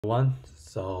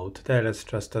So today let's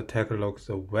just take a look at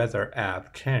the weather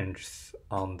app changes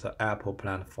on the Apple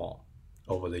platform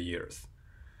over the years.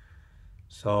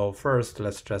 So first,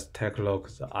 let's just take a look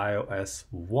at the iOS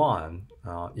 1.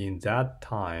 In that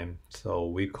time, so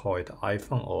we call it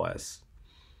iPhone OS.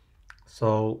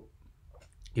 So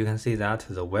you can see that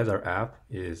the weather app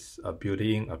is a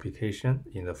built-in application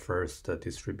in the first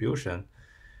distribution.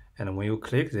 And when you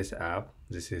click this app,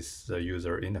 this is the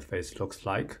user interface looks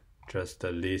like. Just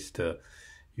list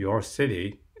your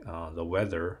city, the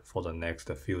weather for the next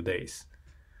few days.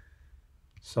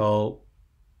 So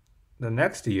the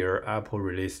next year, Apple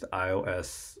released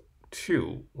iOS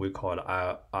 2. We call it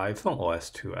iPhone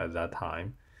OS 2 at that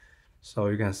time. So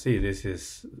you can see this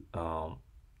is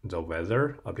the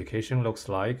weather application looks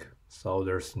like. So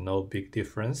there's no big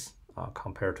difference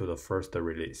compared to the first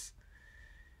release.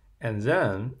 And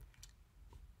then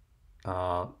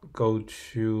go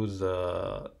to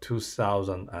the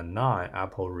 2009,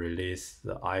 Apple released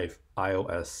the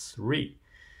iOS 3.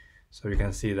 So you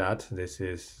can see that this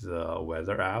is the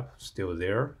weather app still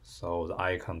there. So the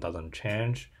icon doesn't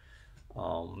change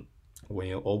when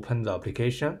you open the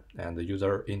application, and the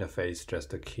user interface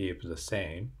just keep the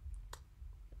same.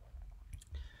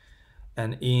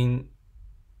 And in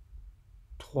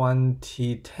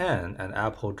 2010, and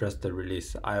Apple just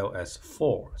released iOS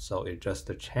 4, so it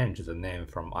just changed the name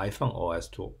from iPhone OS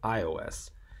to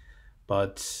iOS.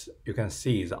 But you can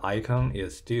see the icon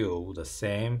is still the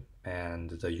same, and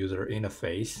the user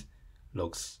interface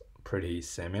looks pretty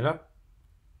similar.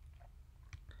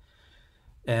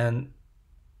 And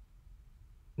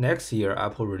next year,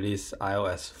 Apple released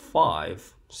iOS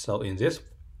 5. So in this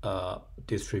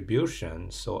distribution,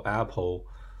 so Apple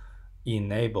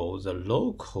enable the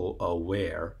local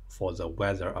aware for the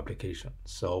weather application.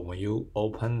 So when you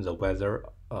open the weather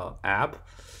app,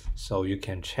 so you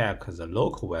can check the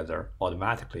local weather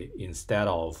automatically instead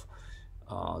of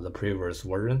the previous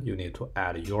version. You need to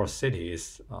add your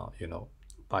cities,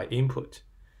 by input.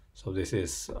 So this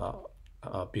is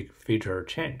a big feature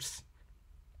change.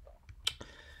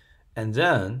 And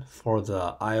then for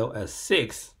the iOS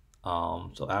 6,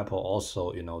 so Apple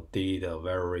also, did a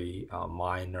very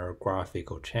minor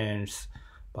graphical change,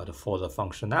 but for the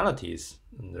functionalities,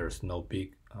 there's no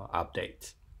big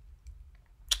update.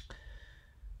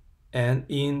 And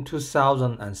in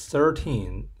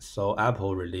 2013, so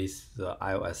Apple released the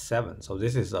iOS 7. So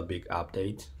this is a big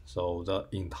update. So the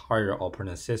entire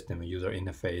operating system user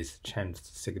interface changed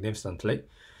significantly.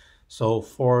 So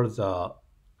for the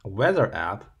weather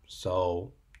app,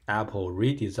 so Apple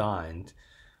redesigned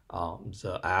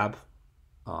the app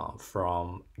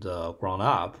from the ground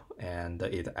up, and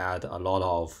it add a lot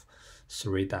of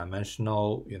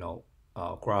three-dimensional,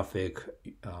 graphic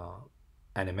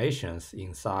animations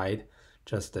inside,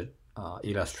 just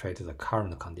illustrate the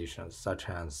current conditions such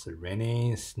as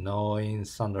raining, snowing,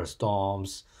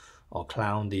 thunderstorms, or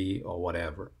cloudy, or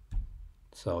whatever.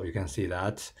 So you can see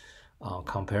that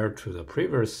compared to the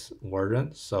previous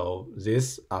version, so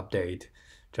this update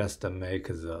just make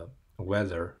the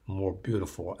weather more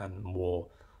beautiful and more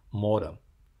modern.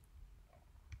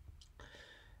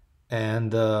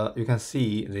 And you can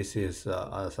see this is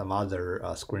some other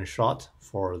screenshot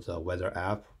for the weather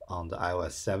app on the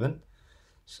iOS 7.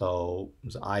 So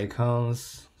the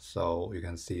icons, so you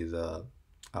can see the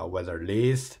weather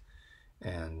list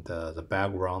and the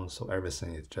background, so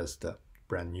everything is just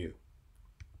brand new.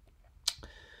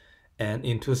 And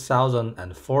in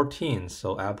 2014,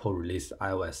 so Apple released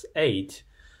iOS 8.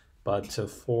 But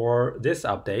for this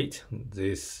update,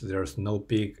 there's no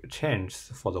big change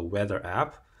for the weather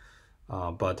app,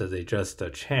 but they just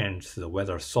changed the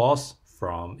weather source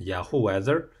from Yahoo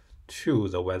Weather to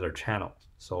the weather channel.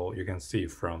 So you can see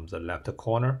from the left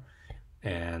corner,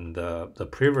 and the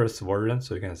previous version,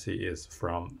 so you can see is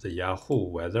from the Yahoo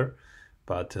Weather.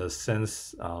 But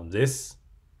since this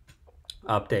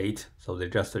update, so they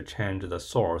just changed the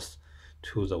source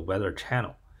to the weather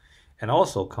channel. And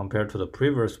also compared to the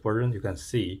previous version, you can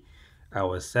see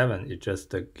iOS 7, it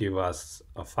just give us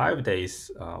a 5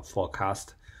 days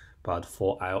forecast, but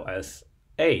for iOS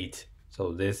 8,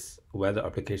 so this weather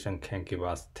application can give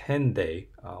us 10-day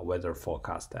weather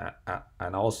forecast.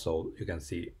 And also you can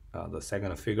see the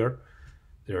second figure,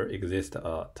 there exists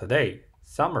a today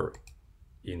summary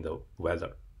in the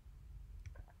weather.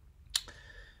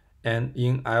 And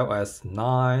in iOS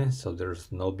 9, so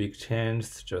there's no big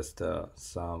change, just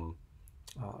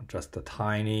just a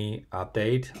tiny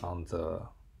update on the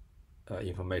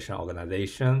information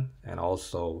organization, and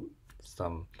also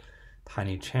some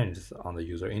tiny changes on the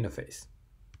user interface.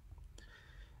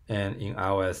 And in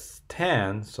iOS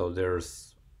 10, so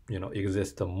there's,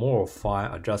 exists more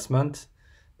fine adjustment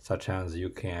such as you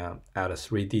can add a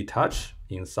 3D touch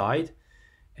inside,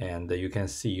 and you can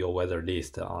see your weather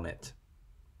list on it.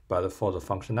 But for the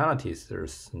functionalities,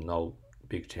 there's no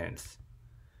big change.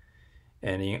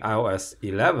 And in iOS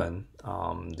 11,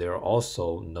 there are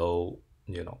also no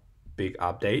big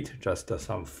update, just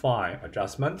some fine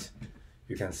adjustment.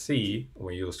 You can see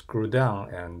when you scroll down,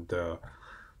 and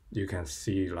you can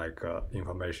see like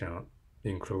information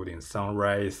including sun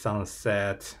rays,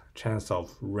 sunset, chance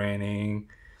of raining,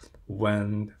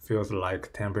 wind, feels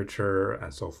like temperature,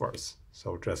 and so forth.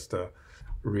 So just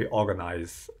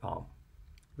reorganize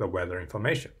the weather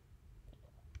information.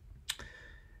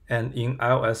 And in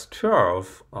iOS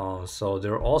 12, so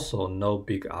there are also no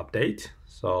big update.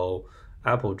 So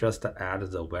Apple just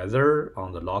added the weather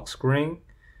on the lock screen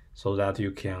so that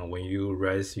you can, when you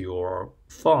raise your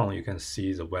phone, you can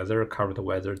see the weather, current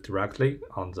weather directly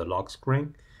on the lock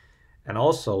screen. And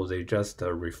also they just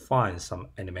refine some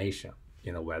animation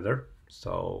in the weather.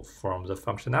 So from the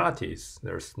functionalities,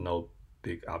 there's no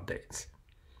big updates.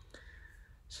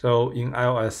 So in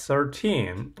iOS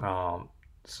 13,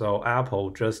 so Apple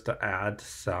just add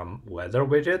some weather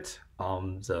widget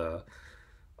on the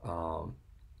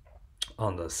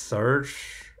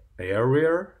search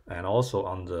area, and also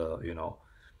on the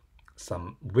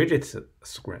some widget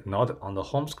screen, not on the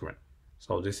home screen.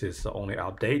 So this is the only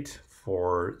update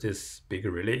for this big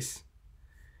release.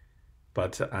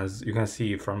 But as you can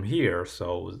see from here,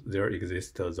 so there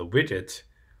exists the widget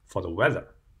for the weather.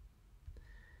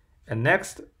 And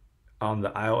next, on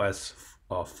the iOS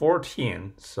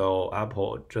 14, so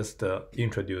Apple just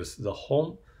introduced the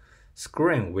home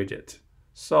screen widget.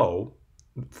 So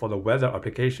for the weather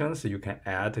applications, you can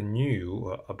add a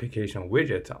new application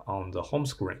widget on the home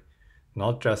screen,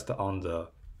 not just on the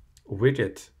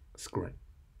widget screen.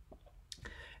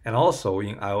 And also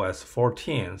in iOS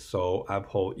 14, so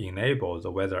Apple enabled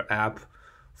the weather app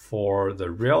for the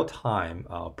real-time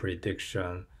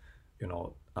prediction,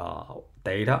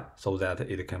 data, so that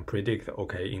it can predict,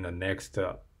 okay, in the next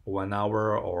 1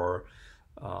 hour or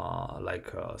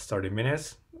 30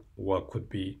 minutes, what could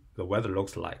be the weather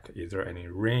looks like. Is there any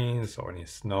rains or any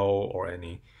snow or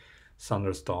any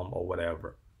thunderstorm or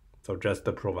whatever? So just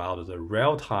to provide the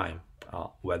real-time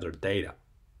weather data.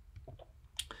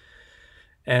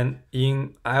 And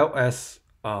in iOS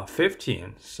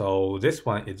 15, so this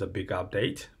one is a big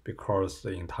update because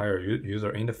the entire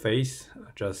user interface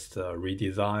just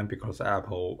redesigned, because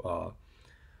Apple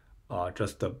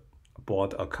just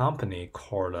bought a company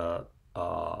called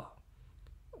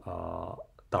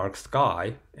Dark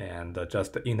Sky, and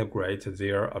just integrate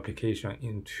their application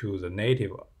into the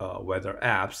native weather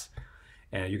apps.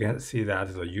 And you can see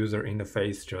that the user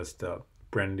interface just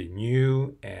brand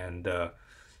new, and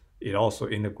it also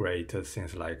integrates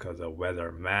things like the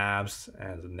weather maps,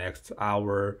 and the next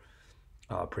hour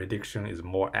prediction is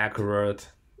more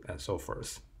accurate, and so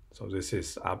forth. So this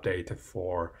is update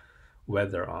for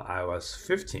weather on iOS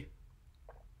 15.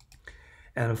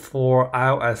 And for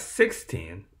iOS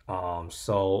 16,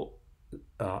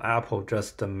 Apple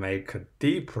just make a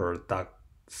deeper dark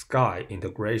sky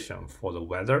integration for the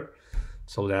weather,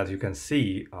 so that you can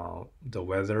see the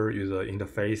weather user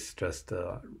interface, just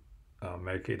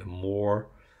make it more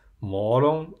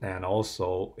modern, and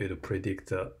also it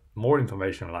predict more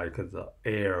information like the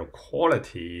air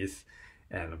qualities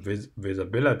and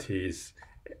visibilities,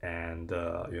 and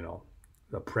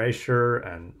the pressure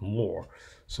and more.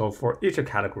 So for each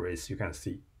categories, you can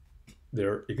see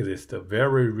there exists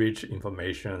very rich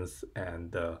informations,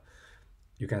 and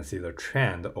you can see the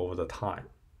trend over the time.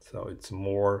 So it's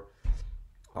more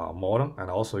modern,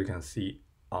 and also you can see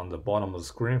on the bottom of the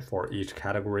screen for each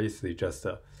category, they just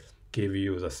give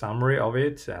you the summary of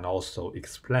it, and also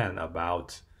explain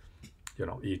about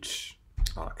each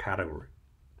category.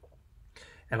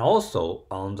 And also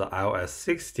on the iOS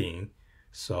 16,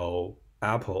 so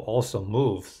Apple also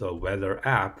moved the weather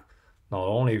app not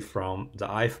only from the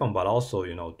iPhone, but also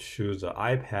to the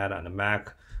iPad and the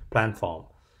Mac platform,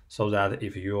 so that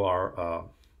if you are an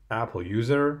Apple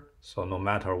user, so no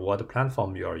matter what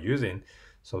platform you are using,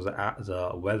 so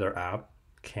the weather app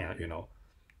can,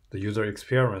 the user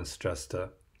experience just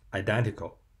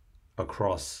identical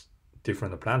across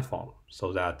different platforms,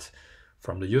 so that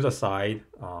from the user side,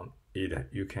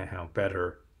 you can have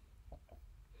better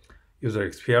user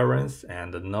experience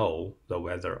and know the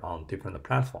weather on different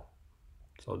platforms.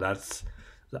 So that's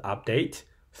the update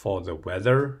for the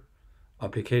weather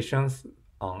applications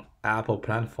on Apple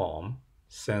platform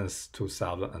since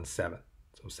 2007.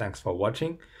 So thanks for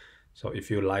watching. So if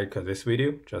you like this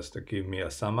video, just give me a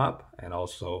thumb up, and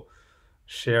also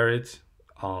share it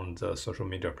on the social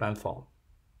media platform.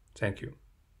 Thank you.